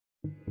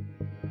Hey,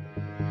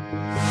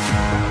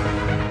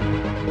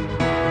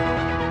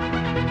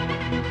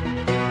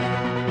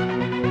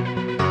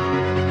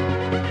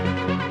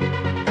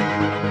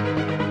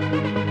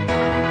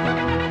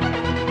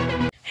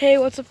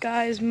 what's up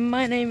guys?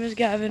 My name is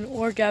Gavin,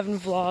 or Gavin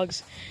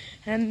Vlogs,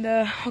 and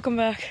welcome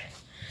back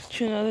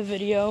to another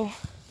video.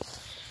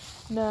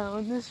 Now,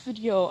 in this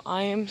video,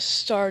 I am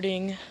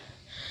starting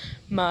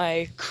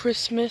my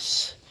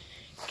Christmas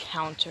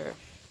counter.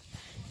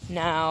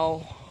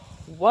 Now,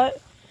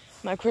 what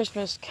my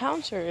Christmas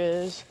counter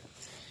is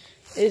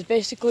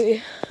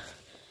basically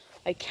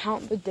I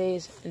count the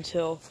days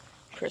until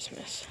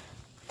Christmas.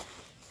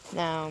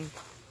 Now,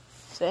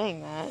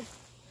 saying that,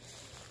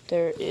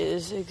 there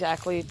is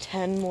exactly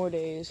 10 more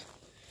days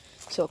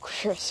till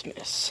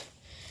Christmas,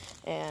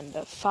 and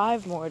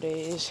 5 more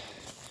days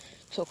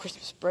till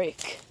Christmas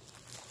break.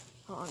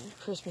 On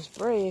Christmas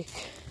break,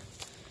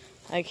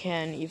 I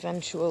can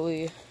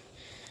eventually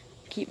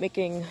keep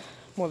making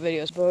more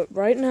videos, but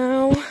right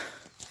now,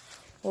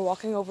 we're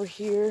walking over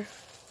here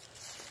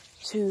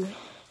to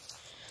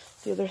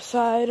the other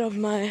side of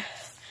my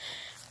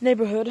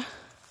neighborhood.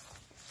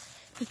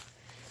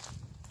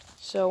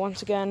 So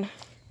once again,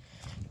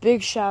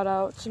 big shout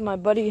out to my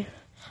buddy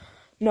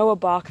Noah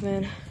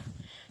Bachman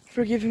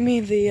for giving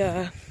me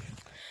the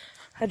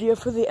idea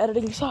for the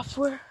editing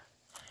software.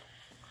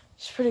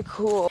 It's pretty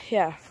cool.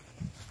 Yeah.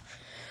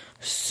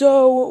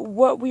 So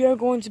what we are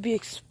going to be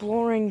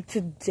exploring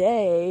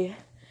today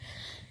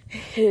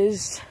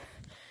is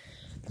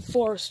the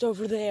forest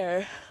over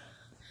there.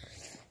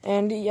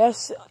 And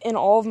yes, in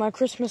all of my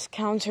Christmas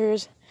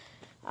counters,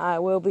 I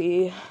will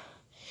be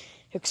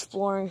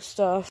exploring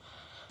stuff.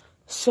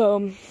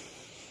 So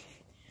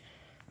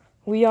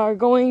we are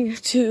going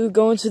to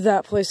go into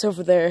that place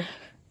over there.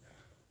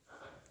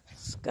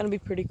 It's gonna be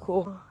pretty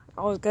cool.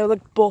 I always gotta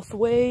look both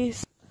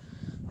ways.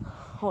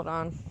 Hold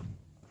on.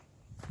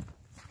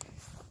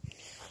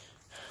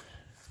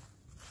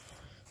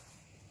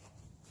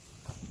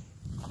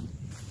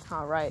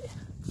 Alright.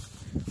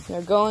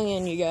 We're going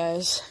in, you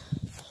guys.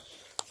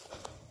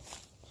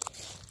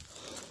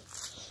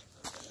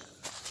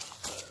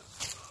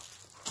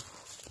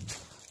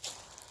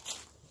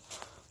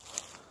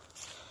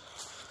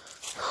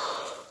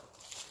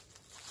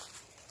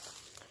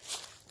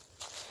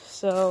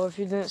 So, if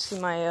you didn't see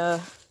my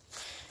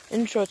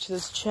intro to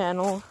this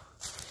channel,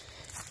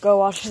 go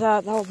watch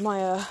that. That was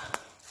my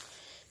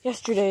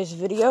yesterday's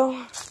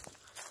video,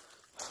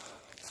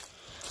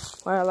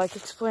 where I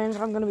explained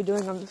what I'm going to be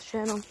doing on this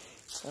channel.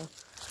 So,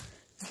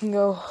 you can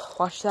go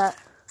watch that.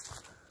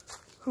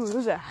 Ooh,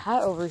 there's a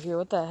hat over here.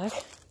 What the heck?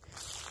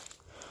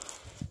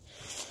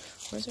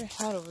 Where's there a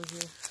hat over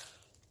here?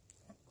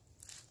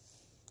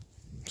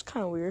 It's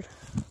kind of weird.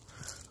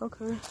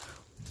 Okay.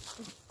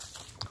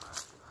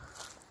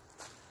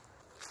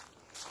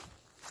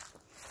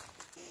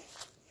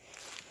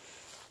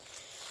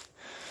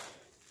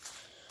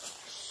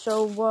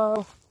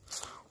 So,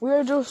 we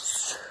are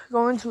just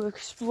going to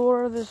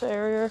explore this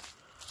area.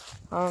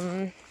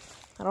 I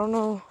don't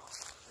know,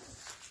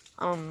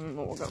 what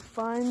we're gonna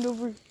find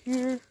over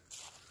here.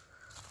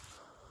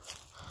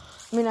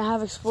 I mean, I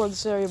have explored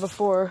this area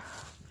before,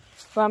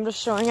 but I'm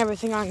just showing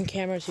everything on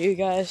camera to you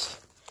guys.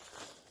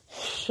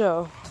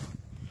 So,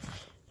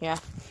 yeah.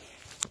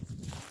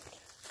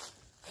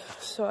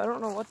 So, I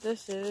don't know what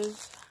this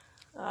is.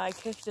 I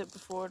kicked it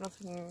before,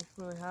 nothing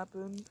really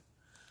happened.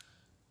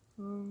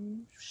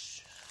 I'm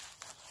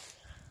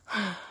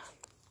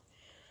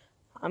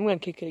gonna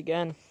kick it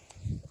again.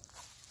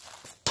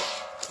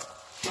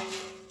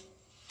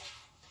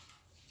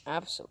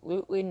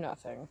 Absolutely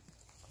nothing.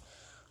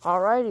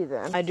 Alrighty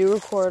then. I do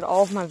record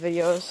all of my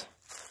videos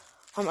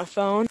on my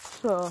phone,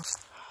 so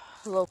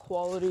low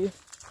quality.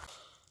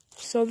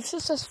 So this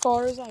is as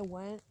far as I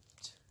went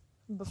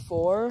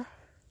before.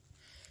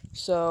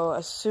 So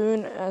as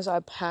soon as I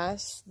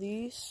pass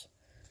these,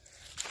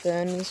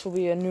 then this will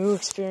be a new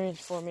experience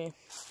for me.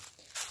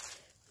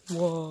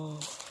 Whoa.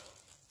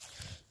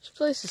 This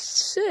place is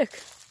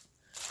sick.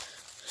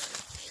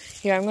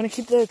 Here, I'm gonna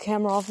keep the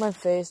camera off my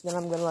face, then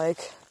I'm gonna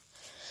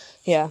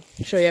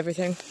show you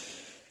everything.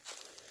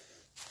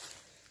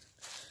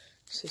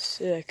 This is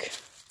sick.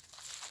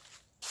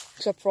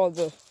 Except for all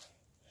the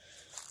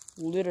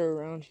litter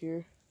around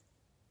here.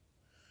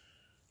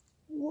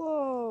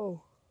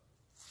 Whoa.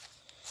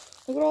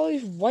 Look at all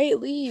these white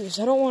leaves.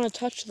 I don't want to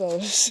touch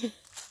those.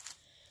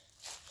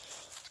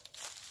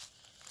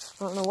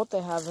 I don't know what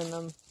they have in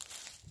them.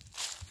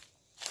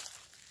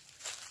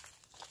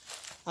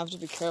 I have to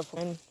be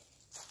careful.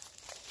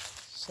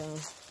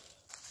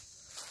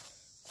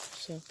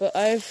 But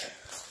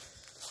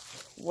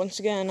once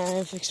again,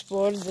 I've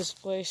explored this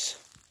place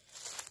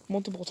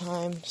multiple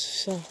times,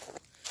 so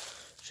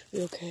should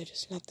be okay,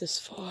 just not this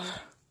far.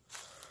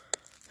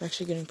 I'm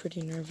actually getting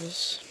pretty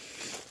nervous.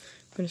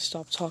 I'm gonna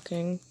stop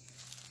talking.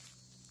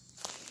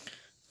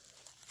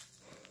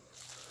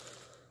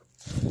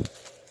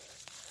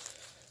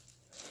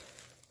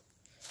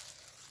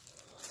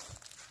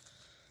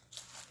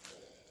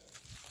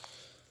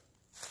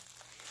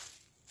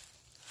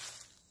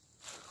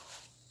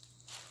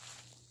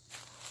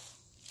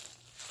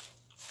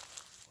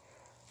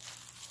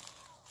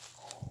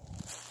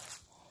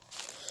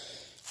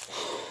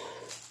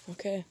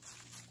 Okay.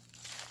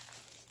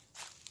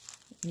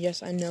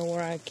 Yes, I know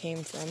where I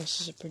came from. This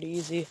is a pretty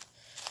easy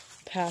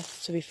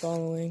path to be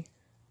following.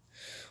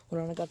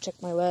 Hold on, I gotta check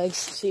my legs,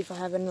 see if I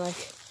have any,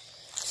 like,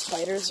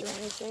 spiders or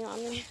anything on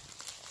me.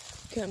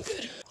 Okay, I'm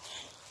good.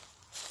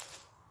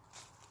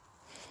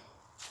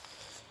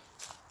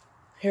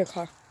 Here,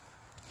 car.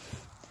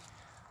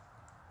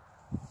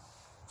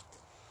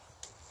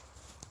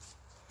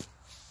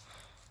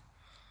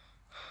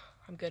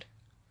 I'm good.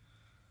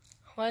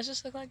 Why does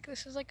this look like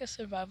this is like a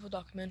survival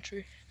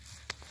documentary?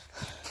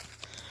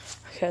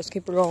 Okay, let's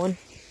keep it going.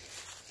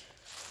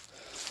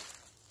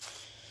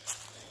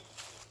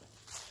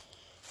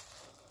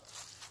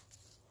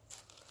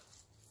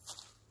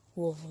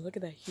 Whoa, look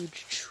at that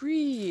huge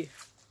tree.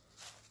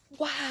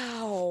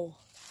 Wow.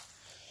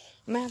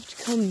 I'm gonna have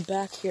to come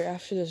back here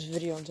after this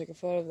video and take a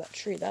photo of that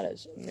tree. That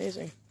is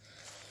amazing.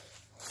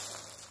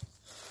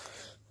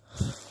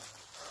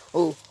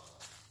 Oh.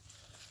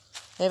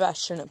 Maybe I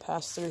shouldn't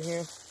pass through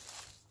here.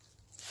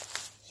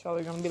 It's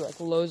probably gonna be like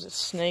loads of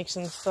snakes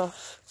and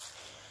stuff.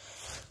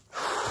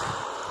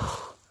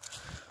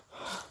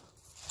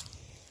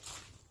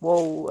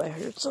 Whoa, I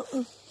heard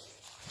something.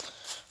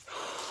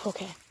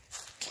 Okay.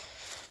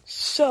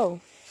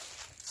 So,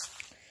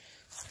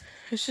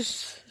 this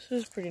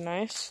is pretty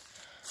nice.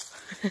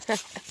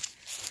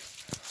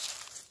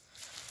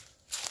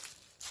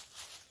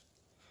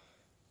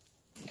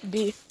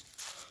 B.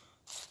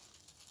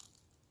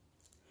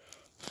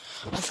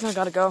 I think I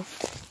gotta go.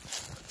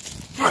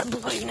 I'm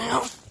bloody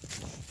now.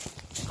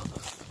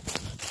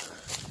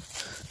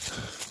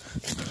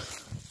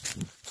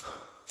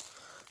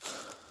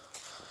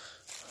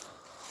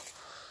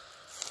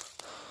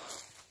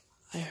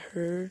 I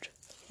heard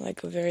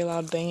like a very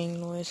loud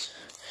banging noise.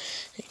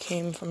 It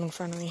came from in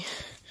front of me.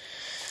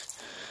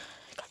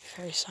 I gotta be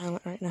very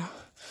silent right now.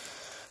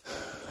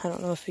 I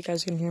don't know if you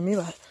guys can hear me,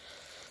 but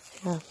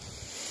yeah.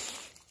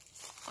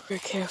 Be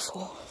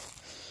careful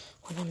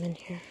when I'm in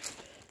here.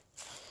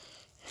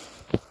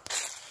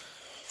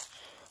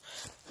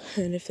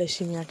 And if they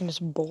see me, I can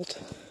just bolt.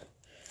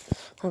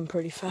 I'm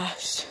pretty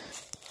fast.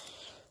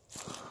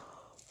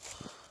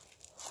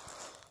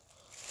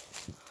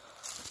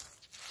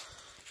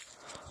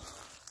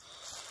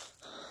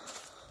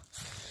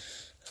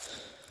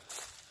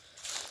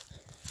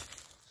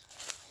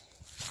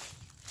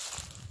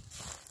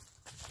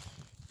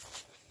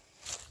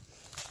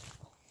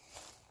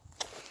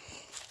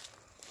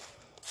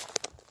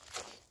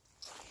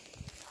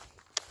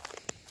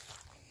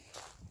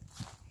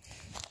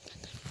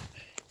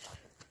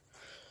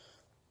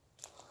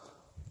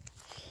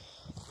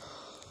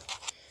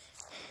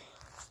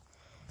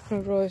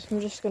 Alright, boys, I'm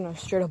just gonna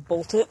straight up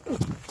bolt it.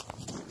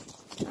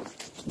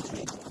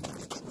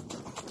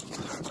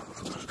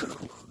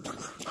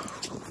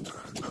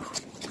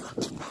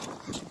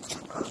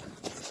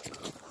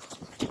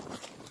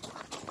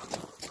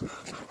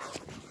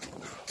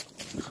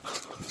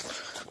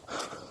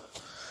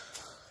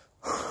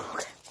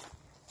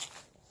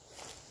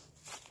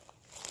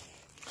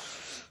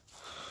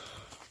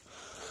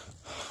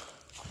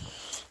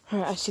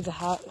 Alright, I see the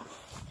hat.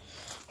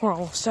 We're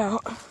almost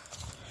out.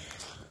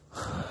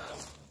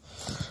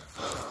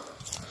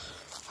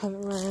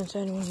 Haven't ran into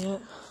anyone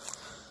yet.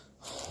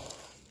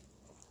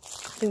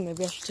 I think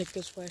maybe I should take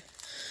this way.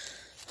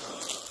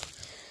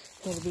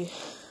 It'll be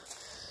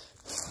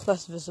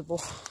less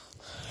visible.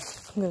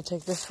 I'm gonna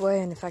take this way,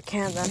 and if I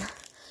can, then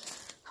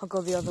I'll go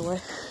the other way.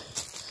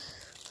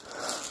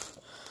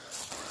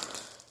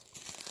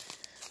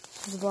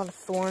 There's a lot of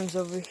thorns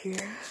over here.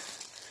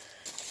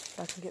 If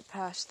I can get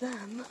past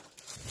them.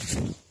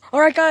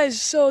 Alright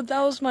guys, so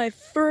that was my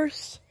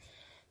first,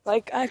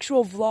 like,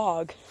 actual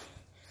vlog.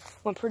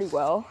 Went pretty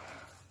well.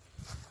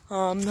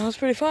 That was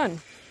pretty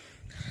fun.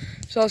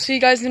 So I'll see you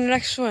guys in the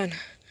next one.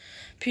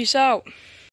 Peace out.